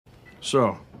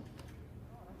So,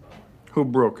 who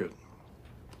broke it?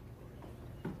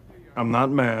 I'm not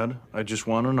mad. I just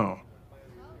want to know.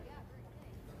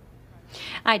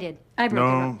 I did. I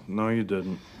broke it. No, you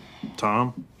didn't.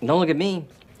 Tom? Don't look at me.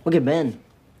 Look at Ben.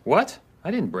 What?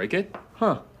 I didn't break it.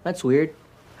 Huh, that's weird.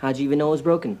 How'd you even know it was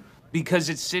broken? Because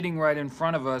it's sitting right in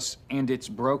front of us, and it's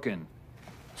broken.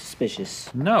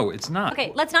 Suspicious. No, it's not.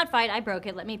 Okay, let's not fight. I broke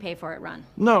it. Let me pay for it, Ron.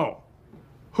 No.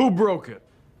 Who broke it?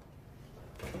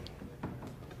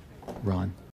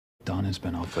 Ron, Don has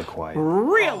been awfully quiet.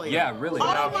 Really? Yeah, really.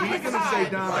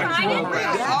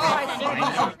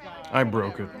 I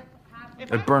broke it.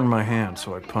 It burned my hand,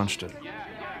 so I punched it.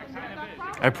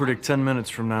 I predict 10 minutes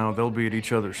from now, they'll be at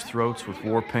each other's throats with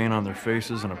war paint on their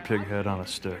faces and a pig head on a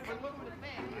stick.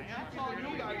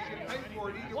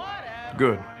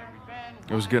 Good.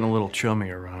 It was getting a little chummy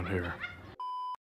around here.